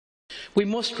We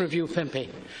must review FIMPE.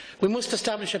 We must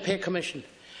establish a pay commission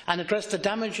and address the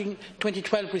damaging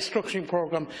 2012 restructuring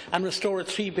programme and restore a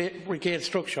three-brigade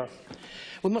structure.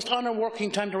 We must honour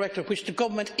Working Time Directive, which the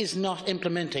Government is not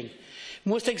implementing.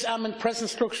 We must examine the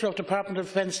present structure of the Department of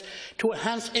Defence to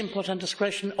enhance input and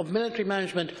discretion of military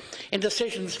management in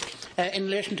decisions in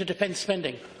relation to defence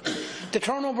spending. The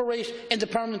turnover rate in the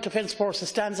Permanent Defence Forces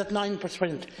stands at 9%,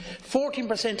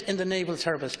 14% in the Naval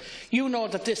Service. You know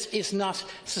that this is not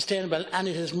sustainable and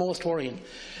it is most worrying.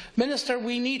 Minister,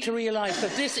 we need to realise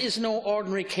that this is no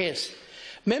ordinary case.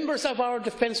 Members of our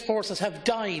defence forces have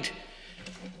died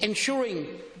ensuring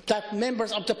that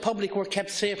members of the public were kept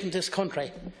safe in this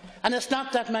country. And it's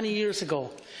not that many years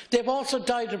ago. They've also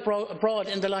died abroad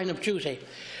in the line of duty.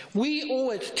 We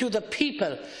owe it to the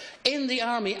people in the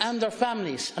army and their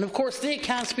families, and of course they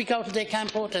can't speak out and they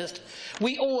can't protest.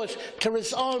 We owe it to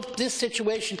resolve this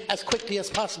situation as quickly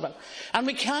as possible. And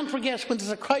we can't forget, when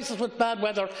there's a crisis with bad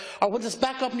weather or when there's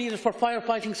backup needed for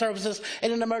firefighting services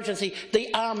in an emergency,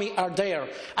 the army are there.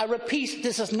 I repeat,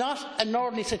 this is not an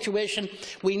ordinary situation.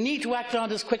 We need to act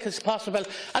on it as quickly as possible.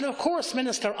 And of course,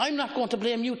 Minister, I'm not going to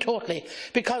blame you totally,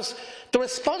 because the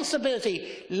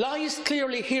responsibility lies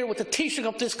clearly here with the Taoiseach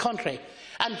of this country,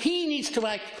 and he needs to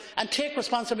act and take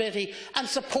responsibility and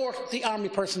support the army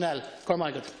personnel.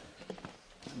 Cormaigad.